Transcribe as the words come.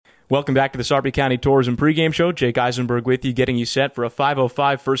Welcome back to the Sarpy County Tourism pregame show. Jake Eisenberg with you, getting you set for a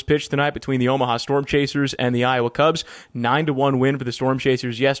 5:05 first pitch tonight between the Omaha Storm Chasers and the Iowa Cubs. 9-1 win for the Storm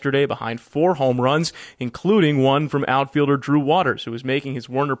Chasers yesterday behind 4 home runs, including one from outfielder Drew Waters, who is making his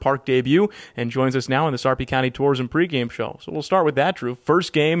Werner Park debut and joins us now on the Sarpy County Tourism pregame show. So we'll start with that, Drew.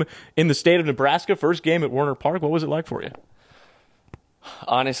 First game in the state of Nebraska, first game at Werner Park. What was it like for you?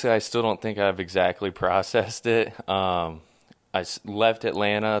 Honestly, I still don't think I've exactly processed it. I left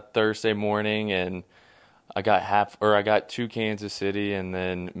Atlanta Thursday morning, and I got to Kansas City, and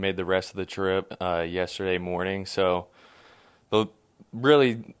then made the rest of the trip yesterday morning. So, the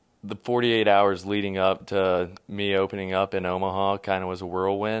 48 hours leading up to me opening up in Omaha kind of was a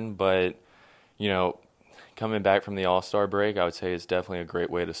whirlwind. But coming back from the All-Star break, I would say it's definitely a great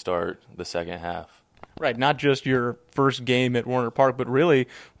way to start the second half. Right, not just your first game at Werner Park, but really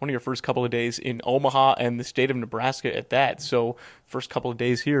one of your first couple of days in Omaha and the state of Nebraska at that. So first couple of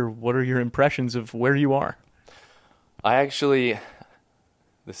days here, what are your impressions of where you are? This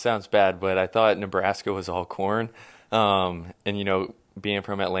sounds bad, but I thought Nebraska was all corn. Being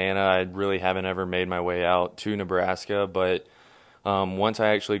from Atlanta, I really haven't ever made my way out to Nebraska. But once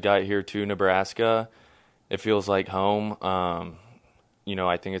I actually got here to Nebraska, it feels like home.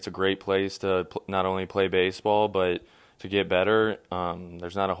 I think it's a great place to not only play baseball, but to get better.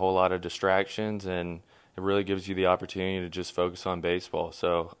 There's not a whole lot of distractions, and it really gives you the opportunity to just focus on baseball.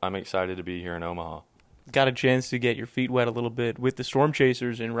 So I'm excited to be here in Omaha. Got a chance to get your feet wet a little bit with the Storm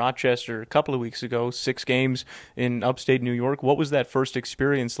Chasers in Rochester a couple of weeks ago, 6 games in upstate New York. What was that first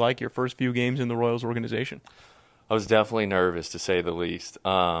experience like, your first few games in the Royals organization? I was definitely nervous, to say the least.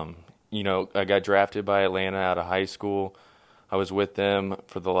 I got drafted by Atlanta out of high school. I was with them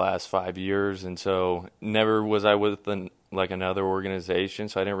for the last 5 years, and so never was I with another organization,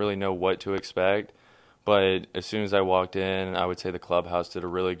 so I didn't really know what to expect. But as soon as I walked in, I would say the clubhouse did a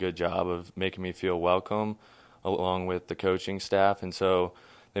really good job of making me feel welcome, along with the coaching staff, and so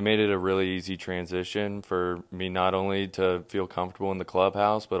they made it a really easy transition for me not only to feel comfortable in the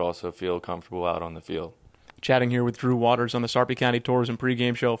clubhouse, but also feel comfortable out on the field. Chatting here with Drew Waters on the Sarpy County Tourism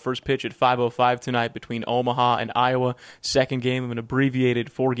pregame show. First pitch at 5:05 tonight between Omaha and Iowa. Second game of an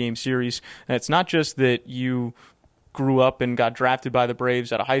abbreviated 4-game series. And it's not just that you grew up and got drafted by the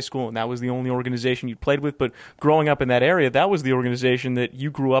Braves out of high school, and that was the only organization you played with, but growing up in that area, that was the organization that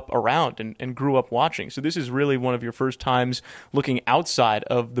you grew up around and grew up watching. So this is really one of your first times looking outside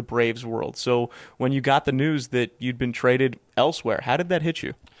of the Braves world. So when you got the news that you'd been traded elsewhere, how did that hit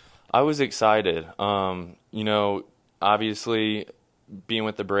you? I was excited. Obviously being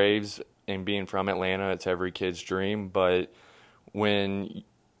with the Braves and being from Atlanta, it's every kid's dream. But when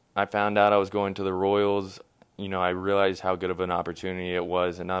I found out I was going to the Royals, I realized how good of an opportunity it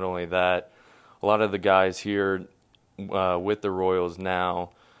was. And not only that, a lot of the guys here with the Royals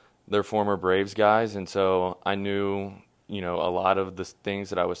now, they're former Braves guys. And so I knew, a lot of the things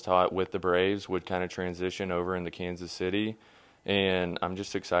that I was taught with the Braves would kind of transition over into Kansas City. And I'm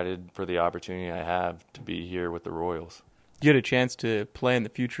just excited for the opportunity I have to be here with the Royals. You had a chance to play in the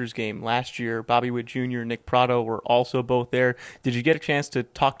Futures game last year. Bobby Witt Jr., Nick Pratto were also both there. Did you get a chance to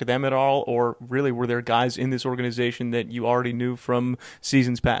talk to them at all, or really were there guys in this organization that you already knew from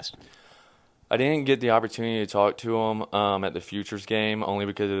seasons past? I didn't get the opportunity to talk to them at the Futures game, only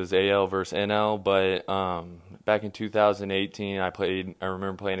because it was AL versus NL. But back in 2018, I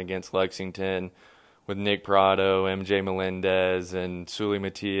remember playing against Lexington with Nick Pratto, MJ Melendez, and Sully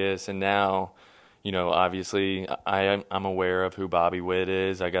Matias. And now, obviously I'm aware of who Bobby Witt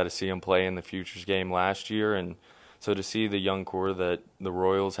is. I got to see him play in the Futures game last year. And so to see the young core that the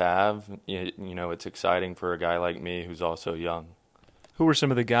Royals have, it's exciting for a guy like me who's also young. Who are some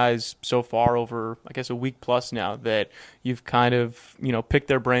of the guys so far over, I guess, a week plus now that you've kind of, picked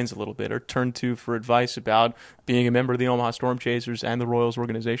their brains a little bit or turned to for advice about being a member of the Omaha Storm Chasers and the Royals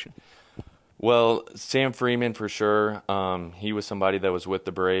organization? Well, Sam Freeman for sure. He was somebody that was with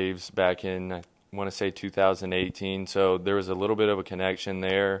the Braves back in, I want to say 2018. So there was a little bit of a connection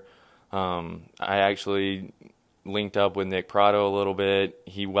there. I actually linked up with Nick Pratto a little bit.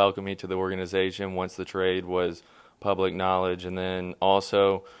 He welcomed me to the organization once the trade was public knowledge. And then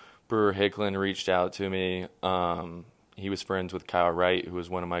also Brewer Hicklin reached out to me. He was friends with Kyle Wright, who was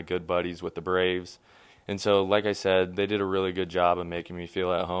one of my good buddies with the Braves. And so, like I said, they did a really good job of making me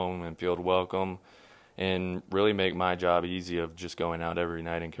feel at home and feel welcome and really make my job easy of just going out every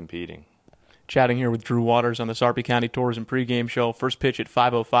night and competing. Chatting here with Drew Waters on the Sarpy County Tourism pregame show. First pitch at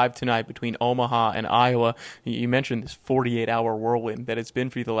 5:05 tonight between Omaha and Iowa. You mentioned this 48-hour whirlwind that it's been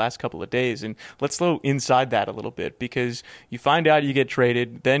for you the last couple of days. And let's go inside that a little bit, because you find out you get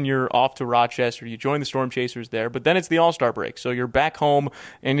traded, then you're off to Rochester, you join the Storm Chasers there, but then it's the All-Star break. So you're back home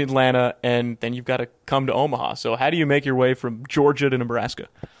in Atlanta, and then you've got to come to Omaha. So how do you make your way from Georgia to Nebraska?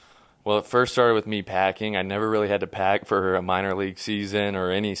 Well, it first started with me packing. I never really had to pack for a minor league season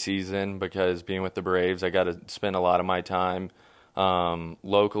or any season, because being with the Braves, I got to spend a lot of my time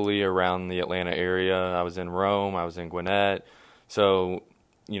locally around the Atlanta area. I was in Rome, I was in Gwinnett. So,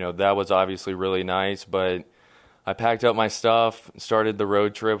 that was obviously really nice. But I packed up my stuff, started the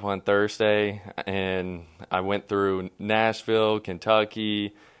road trip on Thursday, and I went through Nashville,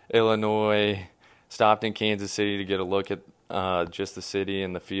 Kentucky, Illinois, stopped in Kansas City to get a look at just the city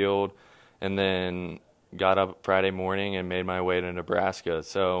and the field, and then got up Friday morning and made my way to Nebraska.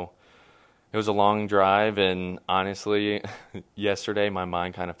 So it was a long drive, and honestly, yesterday my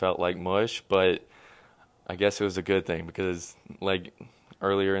mind kind of felt like mush, but I guess it was a good thing, because like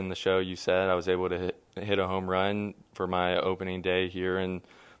earlier in the show you said, I was able to hit a home run for my opening day here in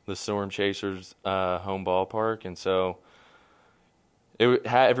the Storm Chasers home ballpark, and so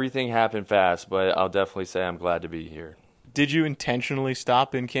everything happened fast, but I'll definitely say I'm glad to be here. Did you intentionally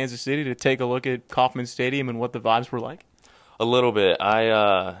stop in Kansas City to take a look at Kauffman Stadium and what the vibes were like? A little bit.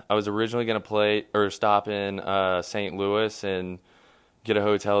 I was originally going to stop in St. Louis and get a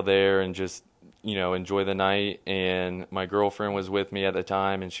hotel there and just enjoy the night. And my girlfriend was with me at the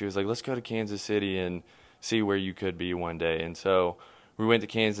time, and she was like, "Let's go to Kansas City and see where you could be one day." And so we went to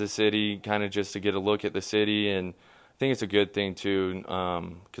Kansas City kind of just to get a look at the city, and I think it's a good thing too,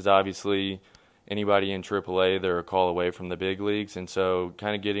 because obviously anybody in AAA, they're a call away from the big leagues. And so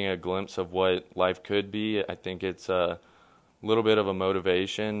kind of getting a glimpse of what life could be, I think it's a little bit of a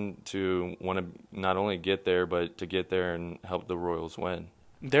motivation to want to not only get there, but to get there and help the Royals win.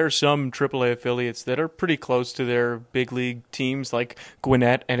 There are some AAA affiliates that are pretty close to their big league teams, like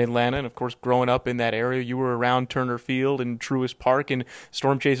Gwinnett and Atlanta. And, of course, growing up in that area, you were around Turner Field and Truist Park, and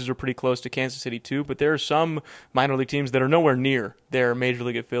Storm Chasers are pretty close to Kansas City, too. But there are some minor league teams that are nowhere near their major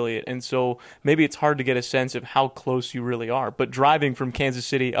league affiliate. And so maybe it's hard to get a sense of how close you really are. But driving from Kansas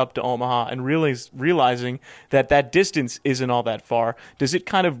City up to Omaha and realizing that distance isn't all that far, does it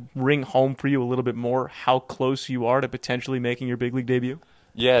kind of ring home for you a little bit more how close you are to potentially making your big league debut?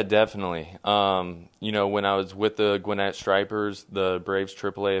 Yeah, definitely. When I was with the Gwinnett Stripers, the Braves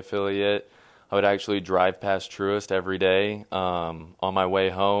AAA affiliate, I would actually drive past Truist every day on my way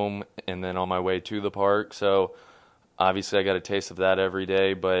home and then on my way to the park. So obviously I got a taste of that every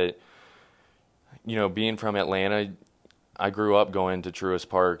day. But, being from Atlanta, I grew up going to Truist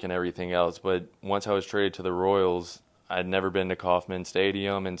Park and everything else. But once I was traded to the Royals, I'd never been to Kauffman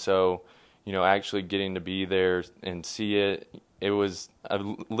Stadium. And so, actually getting to be there and see it, it was a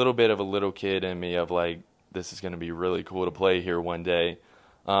little bit of a little kid in me of like, this is going to be really cool to play here one day.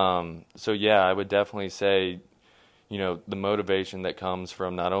 So yeah, I would definitely say, the motivation that comes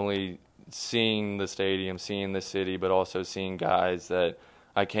from not only seeing the stadium, seeing the city, but also seeing guys that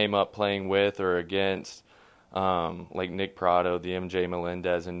I came up playing with or against, like Nick Prado, the MJ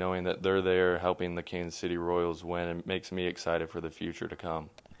Melendez, and knowing that they're there helping the Kansas City Royals win, it makes me excited for the future to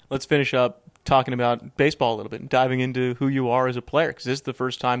come. Let's finish up talking about baseball a little bit and diving into who you are as a player, because this is the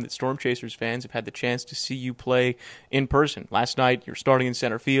first time that Storm Chasers fans have had the chance to see you play in person. Last night, you're starting in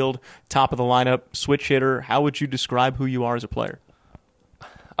center field, top of the lineup, switch hitter. How would you describe who you are as a player?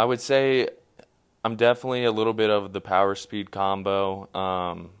 I would say I'm definitely a little bit of the power-speed combo.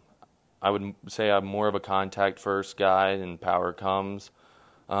 I would say I'm more of a contact-first guy, and power comes.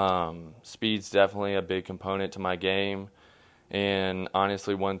 Speed's definitely a big component to my game. And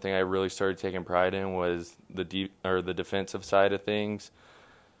honestly, one thing I really started taking pride in was the defensive side of things.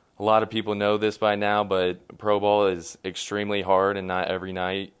 A lot of people know this by now, but pro ball is extremely hard, and not every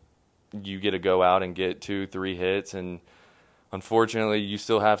night you get to go out and get 2-3 hits. And unfortunately, you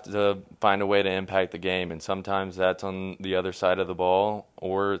still have to find a way to impact the game. And sometimes that's on the other side of the ball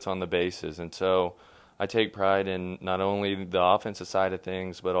or it's on the bases. And so I take pride in not only the offensive side of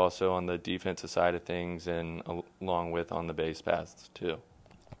things, but also on the defensive side of things, and along with on the base paths too.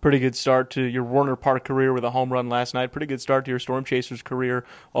 Pretty good start to your Warner Park career with a home run last night. Pretty good start to your Storm Chasers career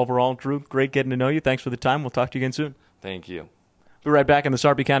overall. Drew, great getting to know you. Thanks for the time. We'll talk to you again soon. Thank you. We're right back in the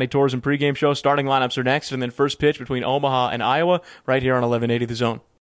Sarpy County Tourism pregame show. Starting lineups are next, and then first pitch between Omaha and Iowa right here on 1180 The Zone.